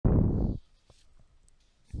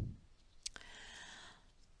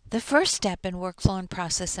The first step in workflow and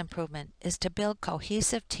process improvement is to build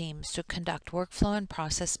cohesive teams to conduct workflow and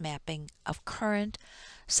process mapping of current,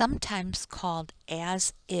 sometimes called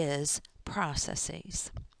as-is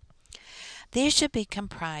processes. These should be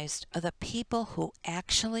comprised of the people who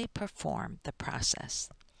actually perform the process.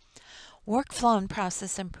 Workflow and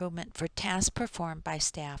process improvement for tasks performed by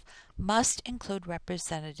staff must include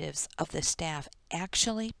representatives of the staff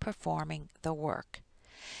actually performing the work.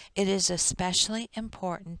 It is especially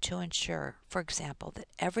important to ensure, for example, that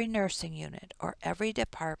every nursing unit or every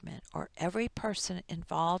department or every person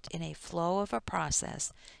involved in a flow of a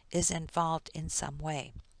process is involved in some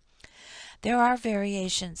way. There are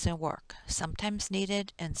variations in work, sometimes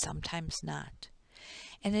needed and sometimes not.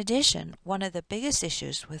 In addition, one of the biggest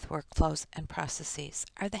issues with workflows and processes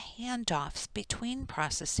are the handoffs between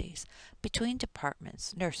processes, between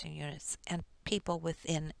departments, nursing units, and people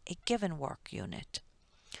within a given work unit.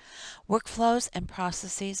 Workflows and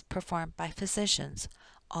processes performed by physicians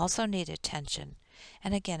also need attention,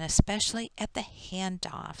 and again, especially at the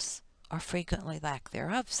handoffs, or frequently lack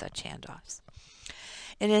thereof such handoffs.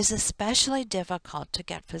 It is especially difficult to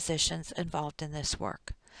get physicians involved in this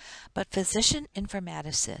work, but physician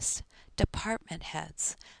informaticists, department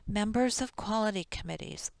heads, members of quality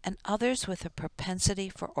committees, and others with a propensity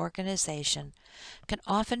for organization can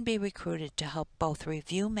often be recruited to help both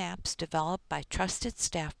review maps developed by trusted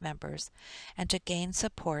staff members and to gain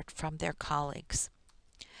support from their colleagues.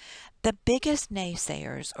 The biggest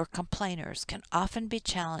naysayers or complainers can often be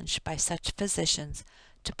challenged by such physicians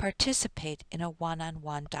to participate in a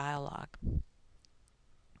one-on-one dialogue.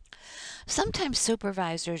 Sometimes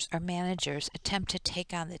supervisors or managers attempt to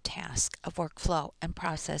take on the task of workflow and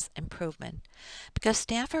process improvement because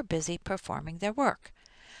staff are busy performing their work.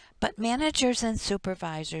 But managers and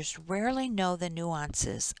supervisors rarely know the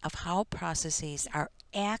nuances of how processes are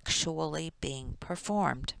actually being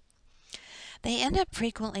performed. They end up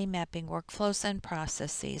frequently mapping workflows and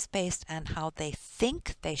processes based on how they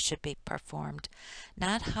think they should be performed,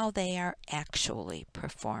 not how they are actually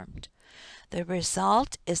performed. The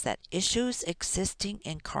result is that issues existing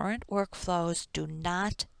in current workflows do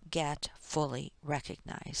not get fully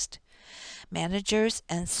recognized. Managers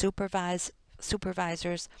and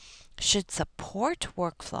supervisors should support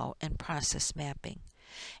workflow and process mapping.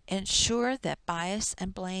 Ensure that bias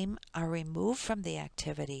and blame are removed from the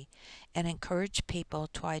activity and encourage people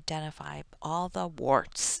to identify all the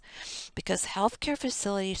warts. Because healthcare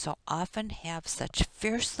facilities so often have such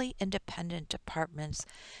fiercely independent departments,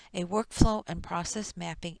 a workflow and process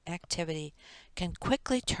mapping activity can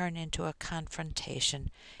quickly turn into a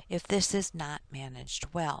confrontation if this is not managed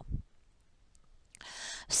well.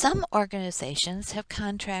 Some organizations have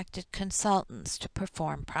contracted consultants to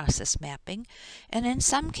perform process mapping, and in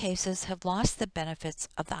some cases have lost the benefits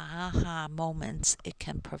of the aha moments it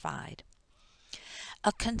can provide.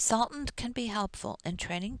 A consultant can be helpful in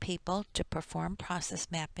training people to perform process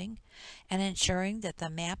mapping and ensuring that the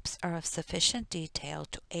maps are of sufficient detail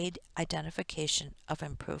to aid identification of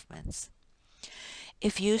improvements.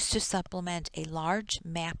 If used to supplement a large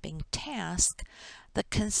mapping task, the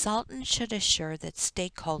consultant should assure that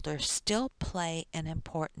stakeholders still play an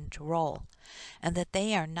important role and that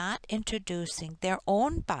they are not introducing their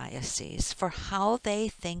own biases for how they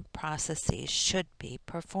think processes should be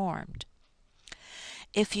performed.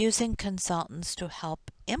 If using consultants to help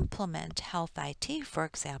implement health IT, for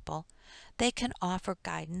example, they can offer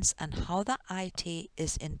guidance on how the IT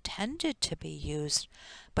is intended to be used,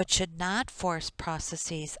 but should not force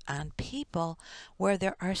processes on people where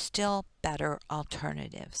there are still better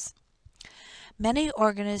alternatives. Many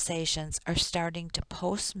organizations are starting to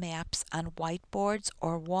post maps on whiteboards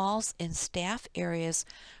or walls in staff areas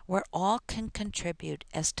where all can contribute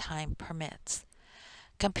as time permits.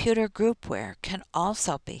 Computer groupware can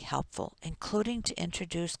also be helpful, including to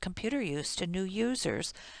introduce computer use to new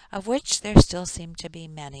users, of which there still seem to be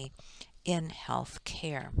many in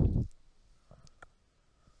healthcare.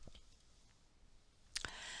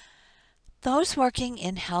 Those working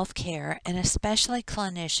in healthcare, and especially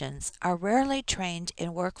clinicians, are rarely trained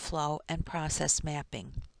in workflow and process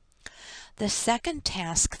mapping. The second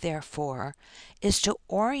task, therefore, is to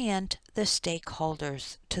orient the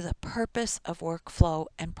stakeholders to the purpose of workflow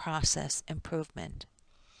and process improvement.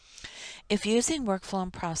 If using workflow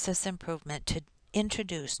and process improvement to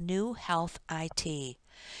introduce new health IT,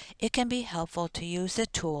 it can be helpful to use a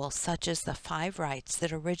tool such as the 5 rights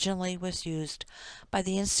that originally was used by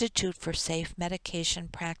the Institute for Safe Medication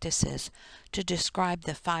Practices to describe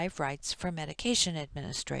the 5 rights for medication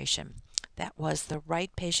administration. That was the right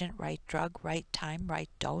patient, right drug, right time, right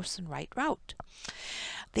dose, and right route.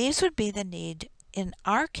 These would be the need in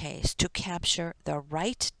our case, to capture the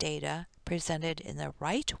right data presented in the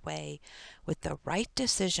right way with the right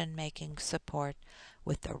decision-making support,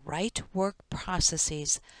 with the right work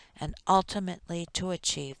processes, and ultimately to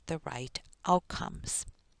achieve the right outcomes.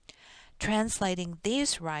 Translating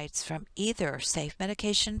these rights from either safe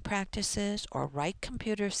medication practices or right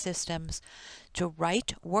computer systems to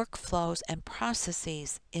right workflows and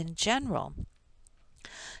processes in general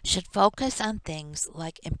should focus on things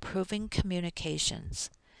like improving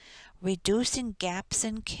communications, reducing gaps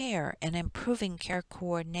in care and improving care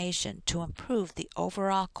coordination to improve the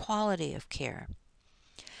overall quality of care,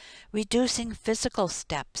 reducing physical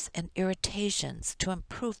steps and irritations to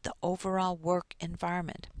improve the overall work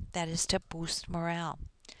environment, that is to boost morale,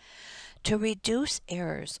 to reduce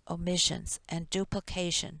errors, omissions, and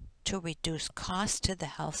duplication to reduce costs to the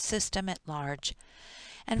health system at large,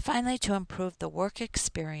 and finally to improve the work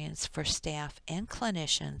experience for staff and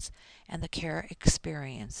clinicians and the care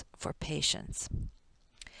experience for patients.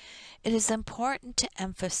 It is important to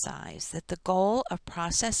emphasize that the goal of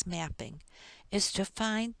process mapping is to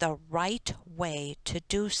find the right way to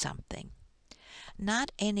do something,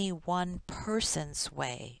 not any one person's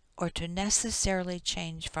way, or to necessarily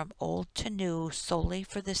change from old to new solely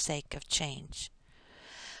for the sake of change.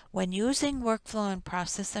 When using workflow and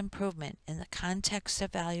process improvement in the context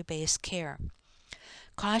of value-based care,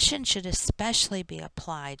 caution should especially be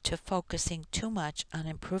applied to focusing too much on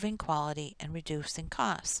improving quality and reducing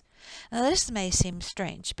costs. Now, this may seem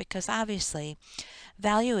strange because obviously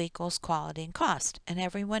value equals quality and cost, and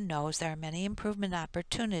everyone knows there are many improvement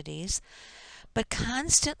opportunities, but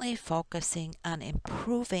constantly focusing on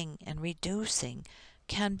improving and reducing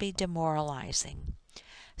can be demoralizing.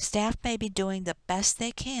 Staff may be doing the best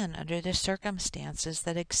they can under the circumstances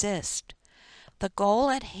that exist. The goal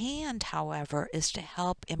at hand, however, is to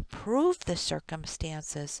help improve the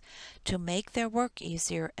circumstances to make their work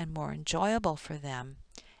easier and more enjoyable for them,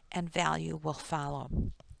 and value will follow.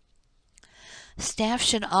 Staff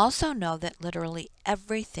should also know that literally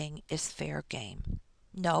everything is fair game.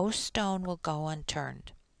 No stone will go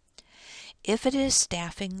unturned. If it is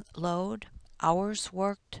staffing load, hours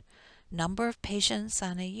worked, number of patients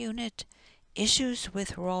on a unit, issues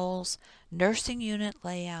with roles, nursing unit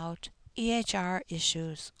layout, EHR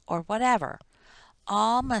issues, or whatever,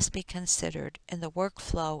 all must be considered in the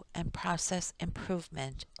workflow and process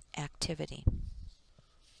improvement activity.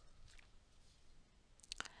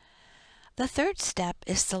 The third step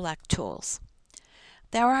is select tools.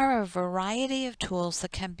 There are a variety of tools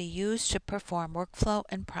that can be used to perform workflow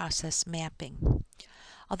and process mapping.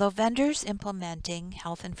 Although vendors implementing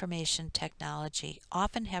health information technology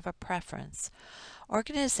often have a preference,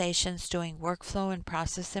 organizations doing workflow and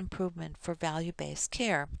process improvement for value-based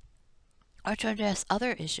care or to address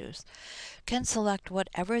other issues can select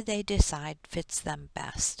whatever they decide fits them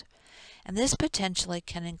best. And this potentially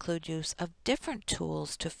can include use of different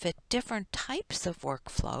tools to fit different types of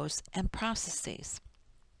workflows and processes.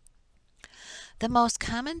 The most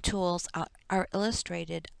common tools are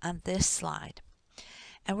illustrated on this slide,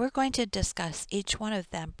 and we're going to discuss each one of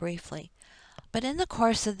them briefly. But in the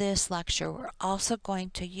course of this lecture, we're also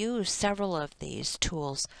going to use several of these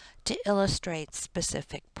tools to illustrate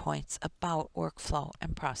specific points about workflow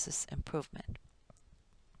and process improvement.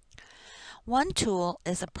 One tool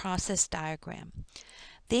is a process diagram.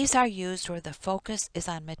 These are used where the focus is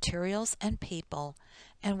on materials and people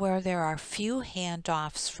and where there are few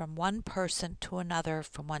handoffs from one person to another,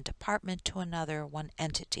 from one department to another, one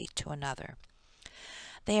entity to another.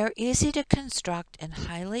 They are easy to construct and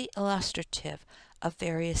highly illustrative of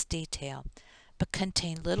various detail, but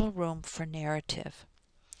contain little room for narrative.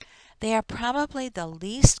 They are probably the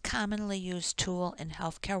least commonly used tool in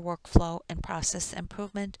healthcare workflow and process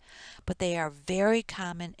improvement, but they are very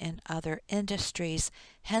common in other industries,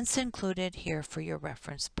 hence included here for your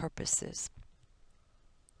reference purposes.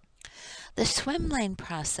 The swim lane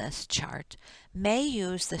process chart may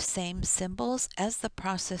use the same symbols as the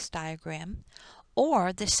process diagram,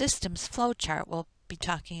 or the systems flowchart we'll be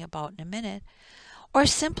talking about in a minute, or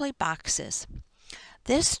simply boxes.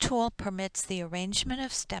 This tool permits the arrangement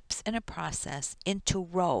of steps in a process into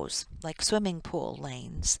rows, like swimming pool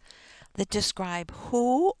lanes, that describe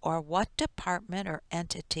who or what department or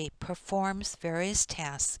entity performs various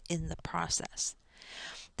tasks in the process.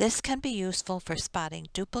 This can be useful for spotting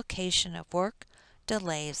duplication of work,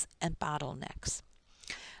 delays, and bottlenecks.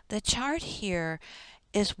 The chart here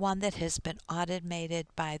is one that has been automated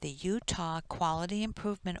by the Utah Quality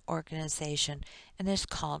Improvement Organization and is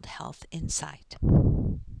called Health Insight.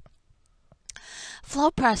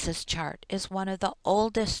 Flow Process Chart is one of the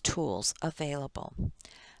oldest tools available.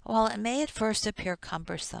 While it may at first appear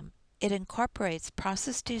cumbersome, it incorporates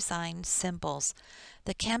process design symbols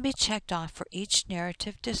that can be checked off for each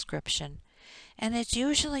narrative description, and it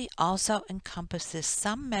usually also encompasses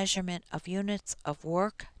some measurement of units of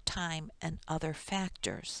work, time, and other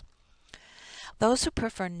factors. Those who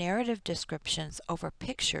prefer narrative descriptions over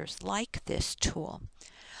pictures like this tool,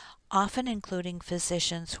 often including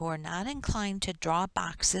physicians who are not inclined to draw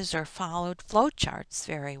boxes or follow flowcharts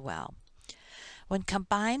very well. When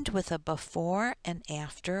combined with a before and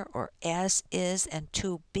after or as is and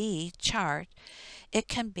to be chart, it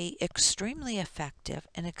can be extremely effective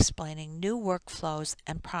in explaining new workflows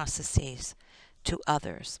and processes to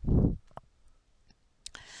others.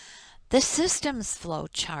 The systems flow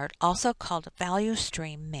chart, also called a value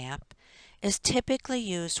stream map, is typically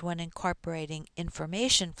used when incorporating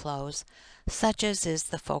information flows, such as is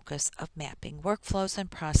the focus of mapping workflows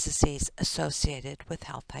and processes associated with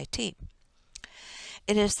health IT.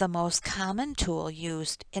 It is the most common tool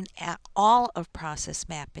used in all of process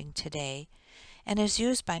mapping today and is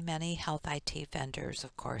used by many health IT vendors,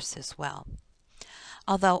 of course, as well.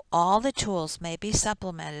 Although all the tools may be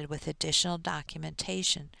supplemented with additional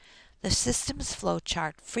documentation, the systems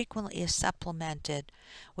flowchart frequently is supplemented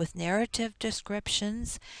with narrative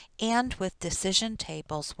descriptions and with decision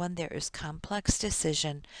tables when there is complex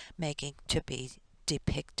decision making to be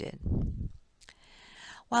depicted.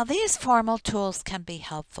 While these formal tools can be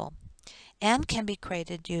helpful and can be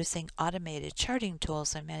created using automated charting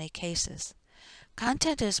tools in many cases,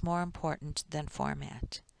 content is more important than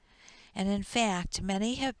format. And in fact,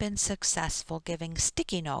 many have been successful giving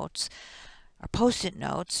sticky notes or post-it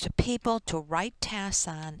notes to people to write tasks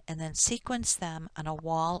on and then sequence them on a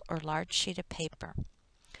wall or large sheet of paper.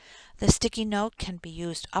 The sticky note can be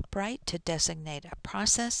used upright to designate a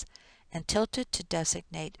process and tilted to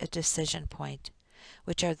designate a decision point,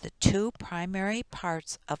 which are the two primary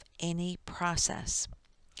parts of any process.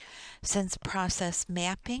 Since process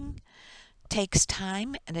mapping takes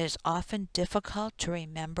time and it is often difficult to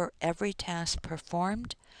remember every task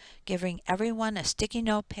performed, giving everyone a sticky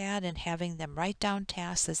notepad and having them write down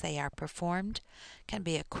tasks as they are performed can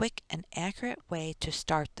be a quick and accurate way to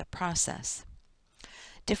start the process.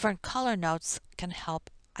 Different color notes can help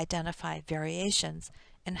identify variations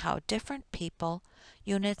in how different people,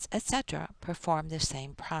 units, etc. perform the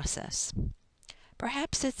same process.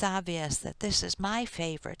 Perhaps it's obvious that this is my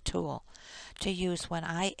favorite tool to use when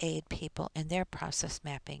I aid people in their process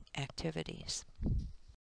mapping activities.